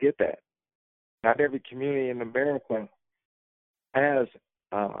 I get that. Not every community in America has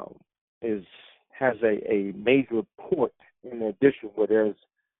a major port in their district where there's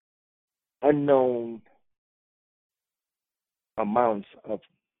unknown amounts of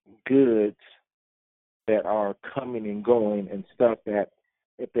goods that are coming and going and stuff that,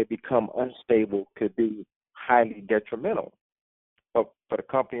 if they become unstable, could be highly detrimental. But for the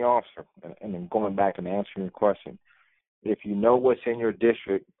company officer, and then going back and answering your question, if you know what's in your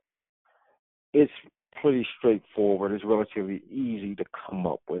district, it's pretty straightforward. It's relatively easy to come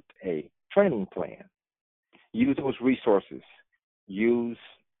up with a training plan. Use those resources. Use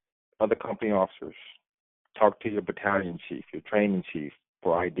other company officers. Talk to your battalion chief, your training chief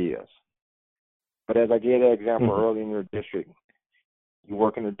for ideas. But as I gave that example earlier in your district, you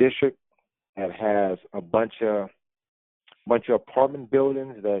work in a district that has a bunch of apartment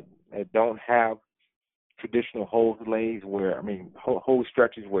buildings that don't have traditional hose lays hose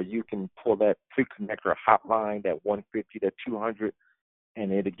stretches where you can pull that pre-connector hotline, that 150, that 200,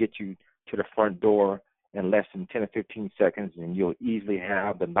 and it'll get you to the front door in less than 10 or 15 seconds, and you'll easily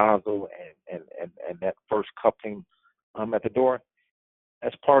have the nozzle and that first coupling at the door.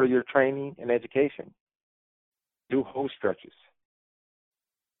 That's part of your training and education. Do hose stretches.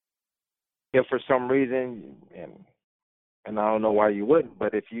 If for some reason, and I don't know why you wouldn't,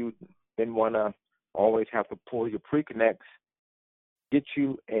 but if you didn't want to always have to pull your pre-connects, get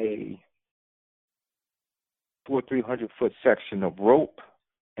you a 200 or 300 foot section of rope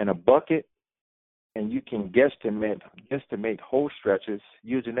and a bucket, and you can guesstimate hose stretches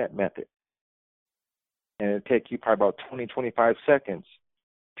using that method. And it'll take you probably about 20, 25 seconds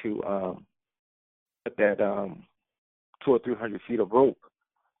to put that 200 or 300 feet of rope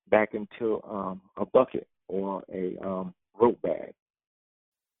back into a bucket or a rope bag.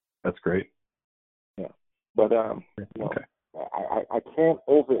 That's great. Yeah, but okay. I can't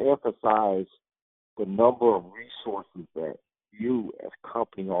overemphasize the number of resources that you as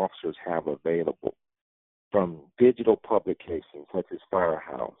company officers have available, from digital publications such as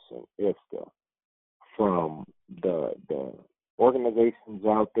Firehouse and IFTA, from the organizations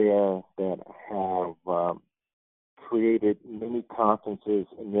out there that have created many conferences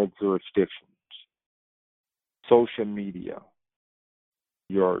in their jurisdictions, social media,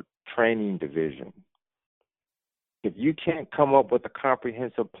 your training division. If you can't come up with a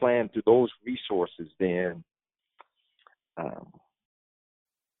comprehensive plan through those resources, then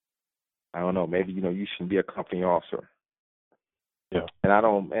I don't know. Maybe you shouldn't be a company officer. Yeah. And I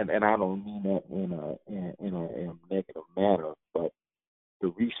don't mean that in a negative manner, but the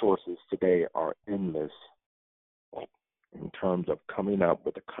resources today are endless in terms of coming up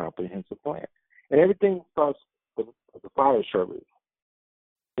with a comprehensive plan. And everything starts with the fire service.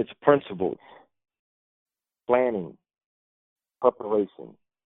 It's principles, planning, preparation,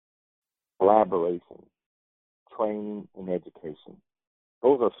 collaboration, training, and education.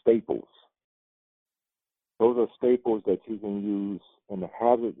 Those are staples. Those are staples that you can use in the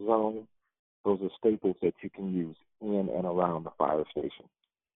hazard zone. Those are staples that you can use in and around the fire station,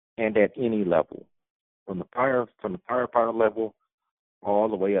 and at any level, from the firefighter level all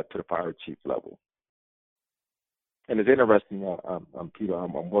the way up to the fire chief level. And it's interesting, Peter,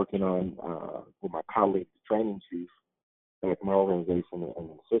 I'm working on, with my colleague, the training chief, with my organization and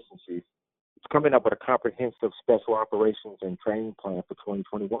the assistant chief, it's coming up with a comprehensive special operations and training plan for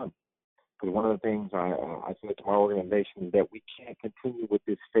 2021. Because one of the things I said to my organization is that we can't continue with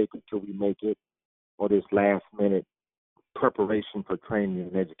this fake until we make it, or this last-minute preparation for training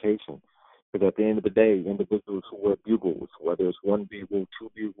and education. Because at the end of the day, individuals who wear bugles, whether it's one bugle,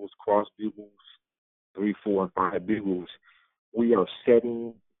 two bugles, cross bugles, 3, 4, and 5 bugles, we are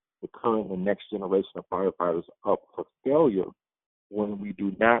setting the current and next generation of firefighters up for failure when we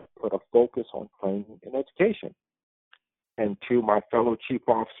do not put a focus on training and education. And to my fellow chief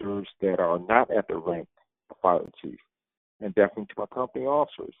officers that are not at the rank of fire chief, and definitely to my company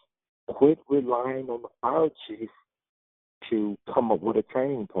officers, quit relying on the fire chief to come up with a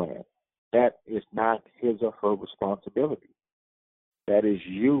training plan. That is not his or her responsibility. That is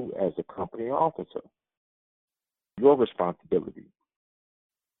you as a company officer, your responsibility.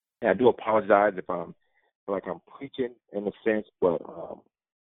 And I do apologize if I'm preaching in a sense, but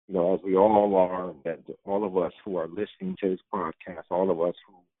as we all are, that all of us who are listening to this podcast, all of us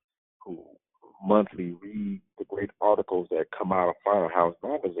who monthly read the great articles that come out of Firehouse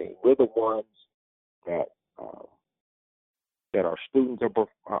magazine, we're the ones that are students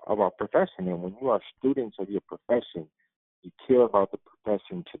of our profession. And when you are students of your profession, you care about the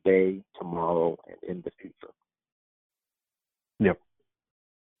profession today, tomorrow, and in the future. Yep.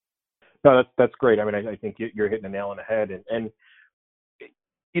 No, that's great. I mean, I think you're hitting the nail on the head. And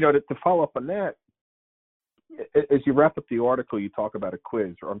to follow up on that, as you wrap up the article, you talk about a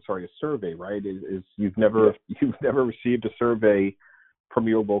survey, right? Is you've never received a survey from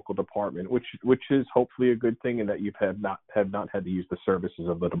your local department, which is hopefully a good thing, and that you have not had to use the services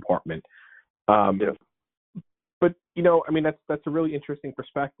of the department. Yeah. But that's a really interesting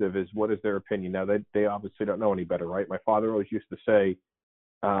perspective. Is what is their opinion? Now they obviously don't know any better, right? My father always used to say,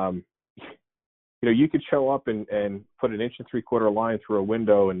 you could show up and put an 1 3/4 line through a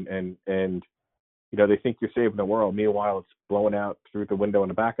window and they think you're saving the world. Meanwhile, it's blowing out through the window in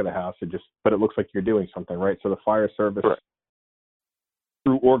the back of the house, but it looks like you're doing something, right? So the fire service, right,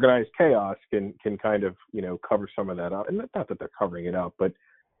 through organized chaos, can kind of cover some of that up. And not that they're covering it up, but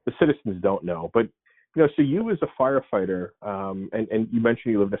the citizens don't know. But so you as a firefighter, and you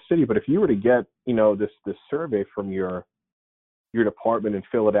mentioned you live in a city, but if you were to get this survey from your department and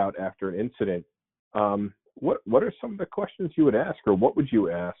fill it out after an incident, what are some of the questions you would ask, or what would you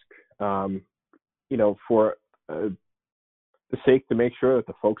ask, for the sake to make sure that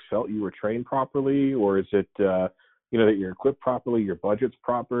the folks felt you were trained properly, or is it, that you're equipped properly, your budget's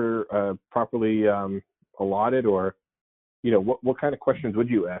properly allotted, or, what kind of questions would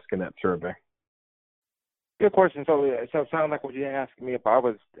you ask in that survey? Good question. So it sounds like what you're asking me, if I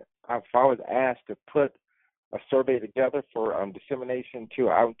was asked to put a survey together for dissemination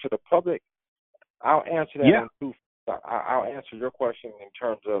out to the public, I'll answer that. Yeah. I'll answer your question in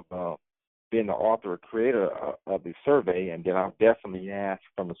terms of being the author or creator of the survey, and then I'll definitely ask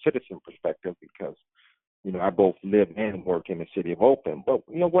from a citizen perspective, because I both live and work in the city of Oakland. But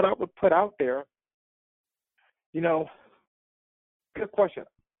what I would put out there, good question.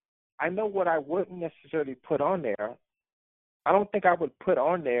 I know what I wouldn't necessarily put on there. I don't think I would put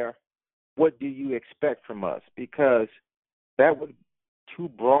on there, what do you expect from us? Because that would be too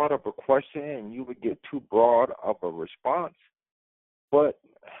broad of a question, and you would get too broad of a response. But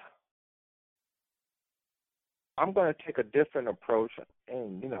I'm going to take a different approach,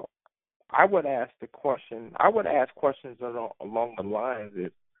 and I would ask questions along the lines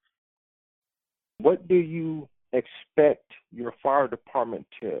of, what do you expect your fire department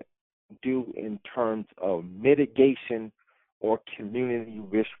to do in terms of mitigation or community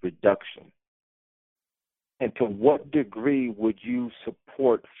risk reduction? And to what degree would you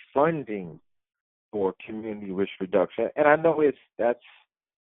support funding for community risk reduction? And I know that's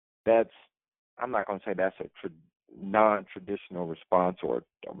I'm not going to say that's a non-traditional response, or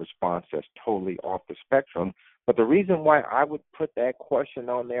a response that's totally off the spectrum. But the reason why I would put that question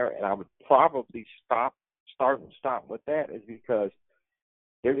on there, and I would probably start with that, is because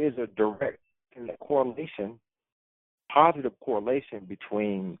there is a direct positive correlation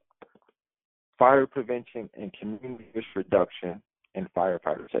between fire prevention and community risk reduction and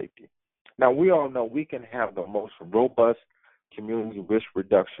firefighter safety. Now, we all know we can have the most robust community risk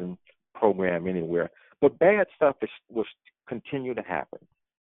reduction program anywhere, but bad stuff will continue to happen.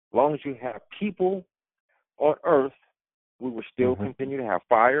 As long as you have people on Earth, we will still continue to have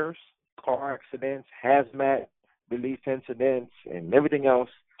fires, car accidents, hazmat release incidents, and everything else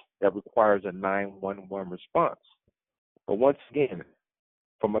that requires a 911 response. But once again,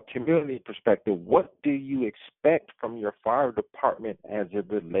 from a community perspective, what do you expect from your fire department as it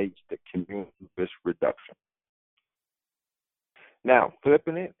relates to community risk reduction? Now,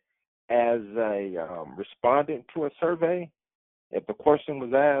 flipping it, as a respondent to a survey, if the question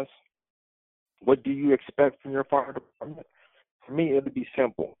was asked, what do you expect from your fire department? For me, it would be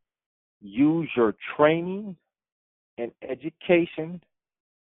simple. Use your training and education,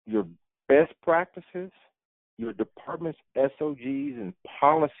 your best practices, your department's SOGs and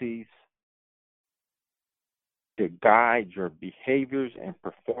policies to guide your behaviors and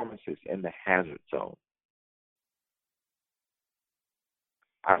performances in the hazard zone.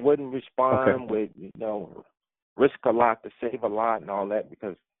 I wouldn't respond with, risk a lot to save a lot and all that,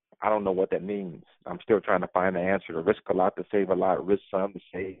 because I don't know what that means. I'm still trying to find the answer. To risk a lot to save a lot, risk some to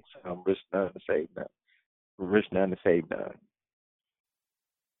save some, risk none to save none. Risk none to save none.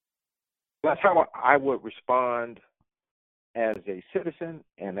 That's how I would respond as a citizen,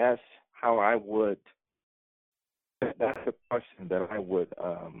 and that's how I would. That's the question that I would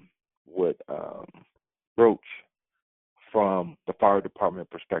broach from the fire department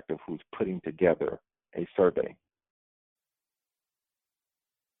perspective, who's putting together a survey.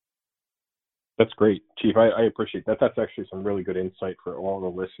 That's great, Chief. I appreciate that. That's actually some really good insight for all the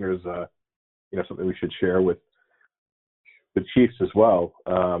listeners. Something we should share with the chiefs as well.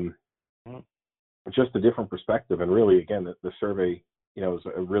 Just a different perspective, and really, again, the survey, is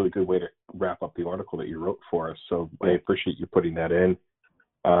a really good way to wrap up the article that you wrote for us. So I appreciate you putting that in.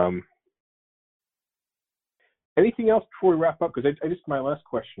 Anything else before we wrap up? Because my last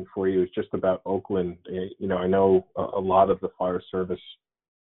question for you is just about Oakland. I know a lot of the fire service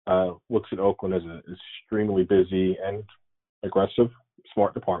looks at Oakland as an extremely busy and aggressive,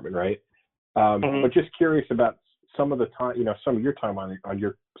 smart department, right? But just curious about some of the time, some of your time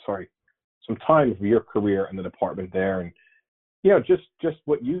some time of your career in the department there, and just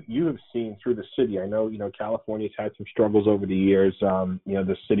what you have seen through the city. I know California's had some struggles over the years.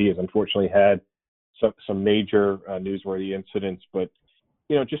 The city has unfortunately had some major newsworthy incidents, but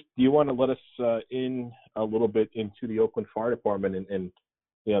just do you want to let us in a little bit into the Oakland Fire Department and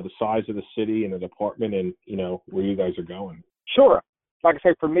the size of the city and the department and where you guys are going? Sure. Like I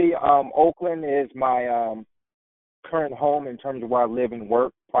say, for me, Oakland is my current home in terms of where I live and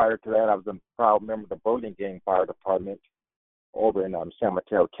work. Prior to that, I was a proud member of the Burlingame Fire Department over in San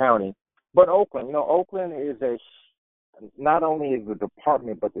Mateo County. But Oakland, Oakland is not only is the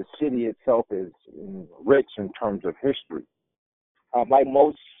department, but the city itself is rich in terms of history. Like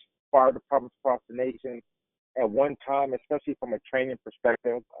most fire departments across the nation, at one time, especially from a training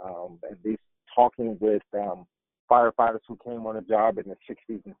perspective, at least talking with firefighters who came on the job in the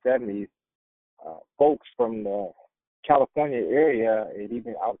 60s and 70s, folks from the California area and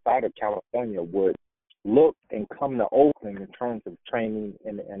even outside of California would look and come to Oakland in terms of training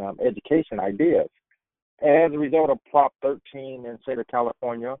and education ideas. And as a result of Prop 13 in the state of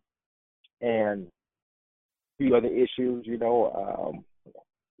California and a few other issues,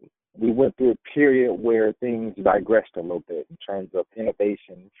 we went through a period where things digressed a little bit in terms of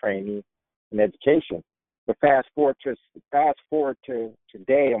innovation, training, and education. But fast forward to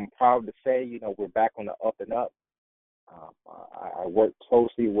today, I'm proud to say, we're back on the up and up. I work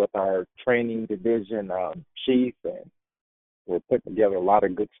closely with our training division chief, and we're putting together a lot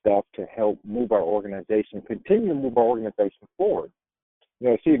of good stuff to help move our organization, continue to move our organization forward.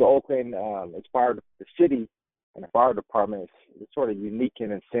 City of Oakland, as far as the city and the fire department, is sort of unique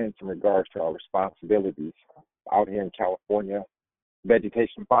in a sense in regards to our responsibilities. Out here in California,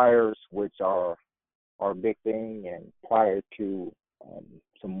 vegetation fires, which are a big thing, and prior to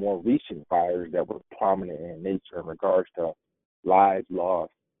some more recent fires that were prominent in nature in regards to lives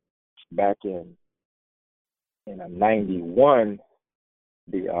lost. Back in 91,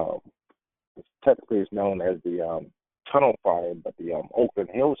 technically is known as the Tunnel Fire, but the Oakland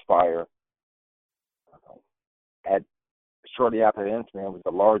Hills Fire, shortly after the incident, was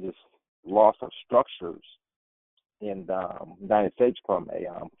the largest loss of structures in the United States from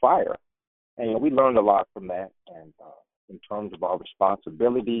a fire. And we learned a lot from that. And in terms of our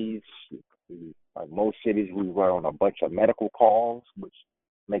responsibilities, like most cities, we run on a bunch of medical calls, which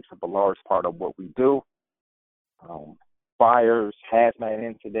makes up a large part of what we do. Fires, hazmat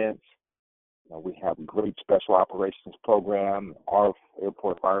incidents. We have a great special operations program, our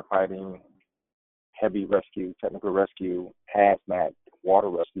airport firefighting, heavy rescue, technical rescue, hazmat, water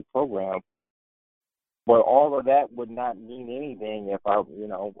rescue program. But all of that would not mean anything if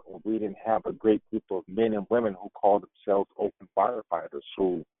we didn't have a great group of men and women who call themselves open firefighters,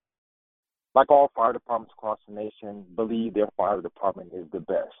 who like all fire departments across the nation, believe their fire department is the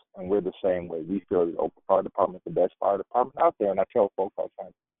best. And we're the same way. We feel the Oakland Fire Department is the best fire department out there. And I tell folks all the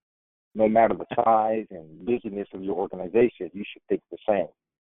time, no matter the size and busyness of your organization, you should think the same.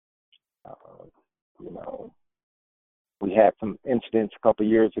 You know, we had some incidents a couple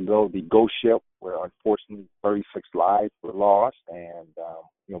of years ago, the ghost ship, where unfortunately 36 lives were lost. And,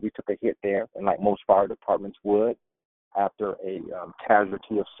 you know, we took a hit there, and like most fire departments would, after a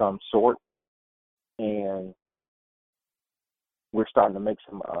casualty of some sort. And we're starting to make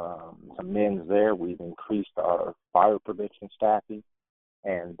some amends there. We've increased our fire prevention staffing.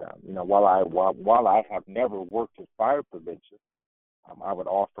 And, you know, while I have never worked in fire prevention, I would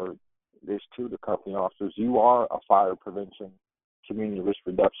offer this to the company officers. You are a fire prevention, community risk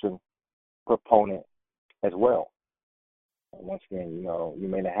reduction proponent as well. And once again, you know, you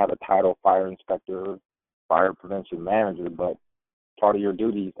may not have a title fire inspector, fire prevention manager, but part of your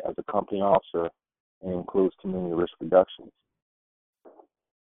duties as a company officer includes community risk reductions.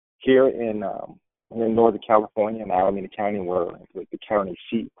 Here in Northern California, in Alameda County, we're the county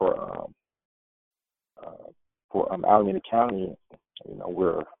seat for Alameda County. You know,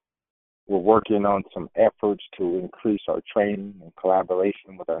 we're working on some efforts to increase our training and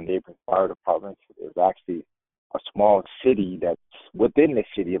collaboration with our neighboring fire departments. There's actually a small city that's within the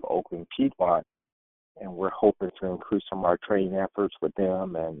city of Oakland, Piedmont, and we're hoping to increase some of our training efforts with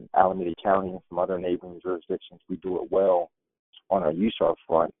them and Alameda County and some other neighboring jurisdictions. We do it well on our USAR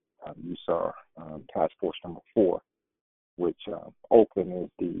front, USAR Task Force Number 4, which Oakland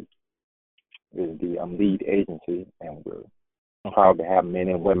is the lead agency, and we're proud to have men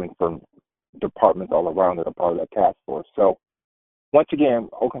and women from departments all around that are part of that task force. So, once again,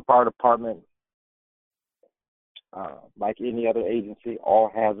 Oakland Fire Department, like any other agency,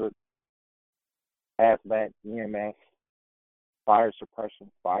 all hazard, hazmat, EMS, fire suppression,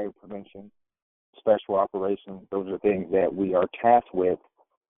 fire prevention, special operations, those are things that we are tasked with,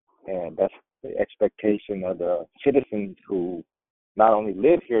 and that's the expectation of the citizens who not only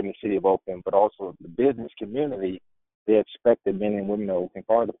live here in the city of Oakland, but also the business community. They expect the men and women of the Oakland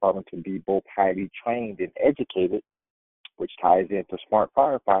Fire Department to be both highly trained and educated, which ties into smart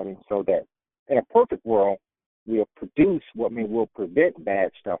firefighting, so that in a perfect world, we'll produce what will prevent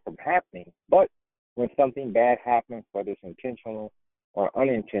bad stuff from happening. But when something bad happens, whether it's intentional or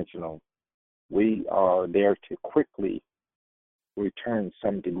unintentional, we are there to quickly return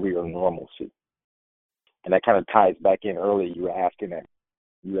some degree of normalcy. And that kind of ties back in earlier. You asked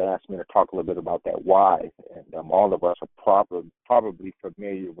me to talk a little bit about that why, and all of us are probably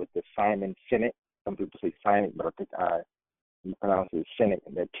familiar with the Simon Sinek. Some people say Sinek, but I think you pronounce it Sinek,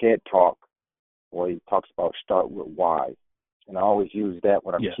 in the TED Talk, where he talks about start with why. And I always use that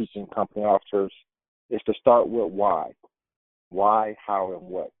when I'm teaching company officers, is to start with why. Why, how, and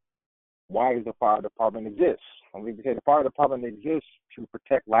what. Why does the fire department exist? And we can say the fire department exists to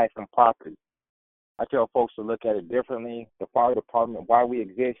protect life and property. I tell folks to look at it differently. The fire department, why we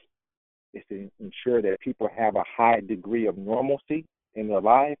exist, is to ensure that people have a high degree of normalcy in their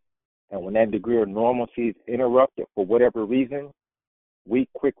life. And when that degree of normalcy is interrupted for whatever reason, we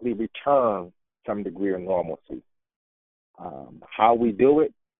quickly return some degree of normalcy. How we do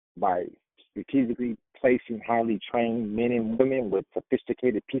it? By strategically placing highly trained men and women with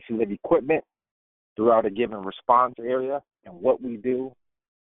sophisticated pieces of equipment throughout a given response area. And what we do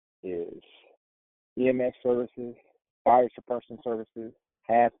is EMS services, fire suppression services,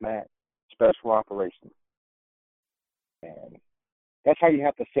 hazmat, special operations. And that's how you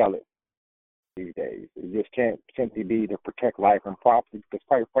have to sell it these days. It just can't simply be to protect life and property, because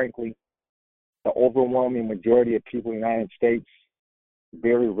quite frankly, the overwhelming majority of people in the United States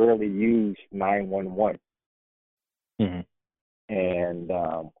very rarely use 911. Mm-hmm. And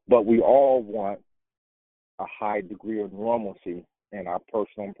but we all want a high degree of normalcy in our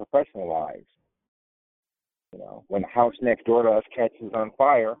personal and professional lives. You know, when the house next door to us catches on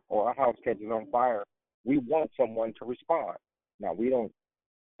fire, or our house catches on fire, we want someone to respond. Now, we don't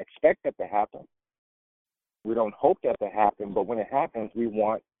expect that to happen. We don't hope that to happen, but when it happens, we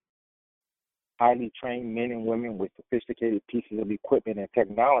want highly trained men and women with sophisticated pieces of equipment and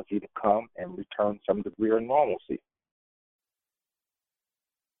technology to come and return some degree of normalcy.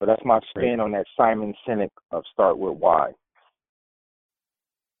 So that's my spin on that Simon Sinek of start with why.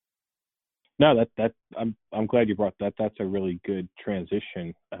 No, that I'm glad you brought that. That's a really good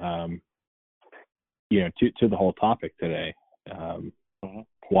transition, to the whole topic today. Mm-hmm.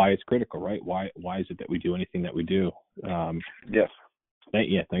 Why it's critical, right? Why is it that we do anything that we do? Yes.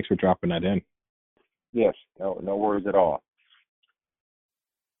 Thanks for dropping that in. Yes. No worries at all.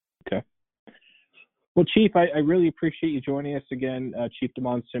 Okay. Well, Chief, I really appreciate you joining us again. Chief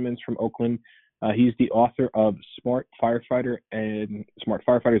Demond Simmons from Oakland. He's the author of Smart Firefighter and Smart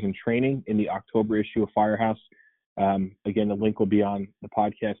Firefighters in Training in the October issue of Firehouse. Again, the link will be on the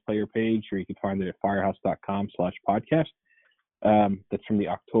podcast player page, or you can find it at firehouse.com/podcast. That's from the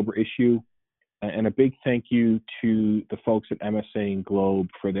October issue. And a big thank you to the folks at MSA and Globe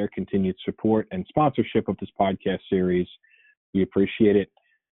for their continued support and sponsorship of this podcast series. We appreciate it.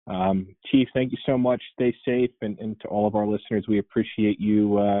 Chief, thank you so much. Stay safe. And to all of our listeners, we appreciate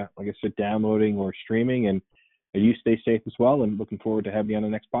you, like I said, downloading or streaming. And you stay safe as well. And looking forward to having you on the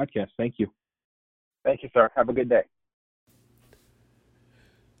next podcast. Thank you. Thank you, sir. Have a good day.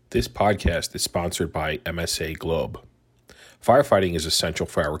 This podcast is sponsored by MSA Globe. Firefighting is essential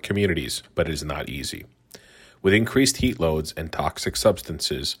for our communities, but it is not easy. With increased heat loads and toxic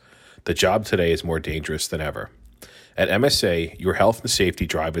substances, the job today is more dangerous than ever. At MSA, your health and safety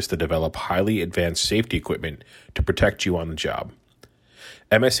drive is to develop highly advanced safety equipment to protect you on the job.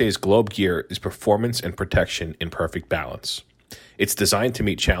 MSA's Globe gear is performance and protection in perfect balance. It's designed to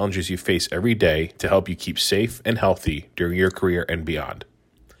meet challenges you face every day to help you keep safe and healthy during your career and beyond.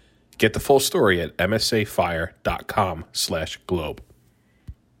 Get the full story at msafire.com/globe.